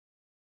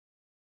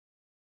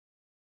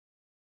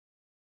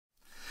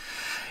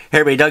Hey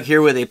everybody, Doug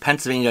here with a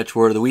Pennsylvania Dutch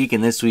Word of the Week,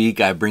 and this week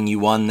I bring you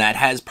one that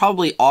has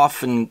probably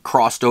often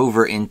crossed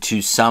over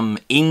into some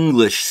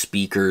English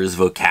speakers'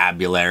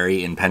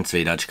 vocabulary in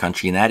Pennsylvania Dutch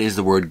country, and that is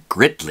the word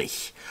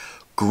grittlich.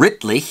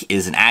 Grittlich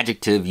is an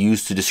adjective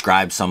used to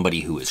describe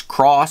somebody who is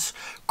cross,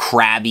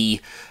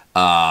 crabby.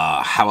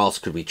 How else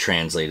could we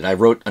translate it? I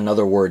wrote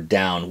another word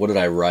down. What did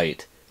I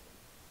write?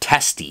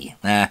 Testy.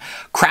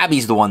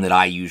 Crabby's the one that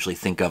I usually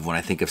think of when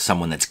I think of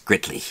someone that's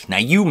grittlich. Now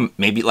you,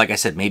 maybe, like I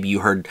said, maybe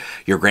you heard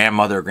your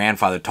grandmother or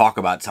grandfather talk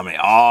about somebody,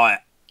 oh,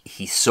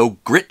 he's so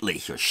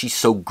grittlich, or she's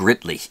so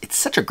grittlich. It's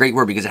such a great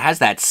word because it has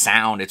that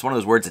sound. It's one of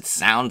those words that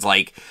sounds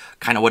like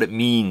kind of what it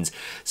means.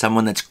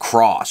 Someone that's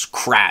cross,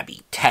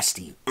 crabby,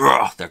 testy.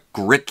 Ugh, they're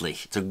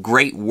grittlich. It's a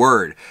great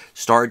word.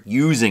 Start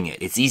using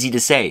it. It's easy to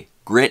say.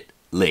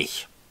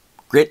 Grittlich.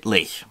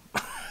 Grittlich.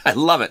 I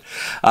love it.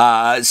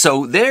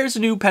 So there's a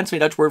new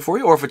Pennsylvania Dutch word for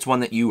you, or if it's one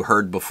that you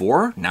heard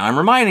before, now I'm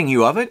reminding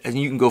you of it, and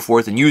you can go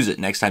forth and use it.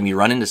 Next time you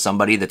run into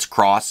somebody that's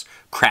cross,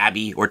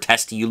 crabby, or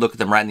testy, you look at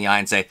them right in the eye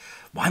and say,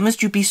 why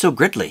must you be so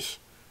grittlich?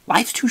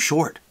 Life's too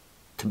short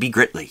to be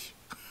grittlich.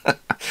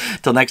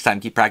 Till next time,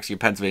 keep practicing your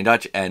Pennsylvania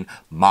Dutch, and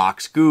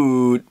mach's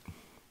gut.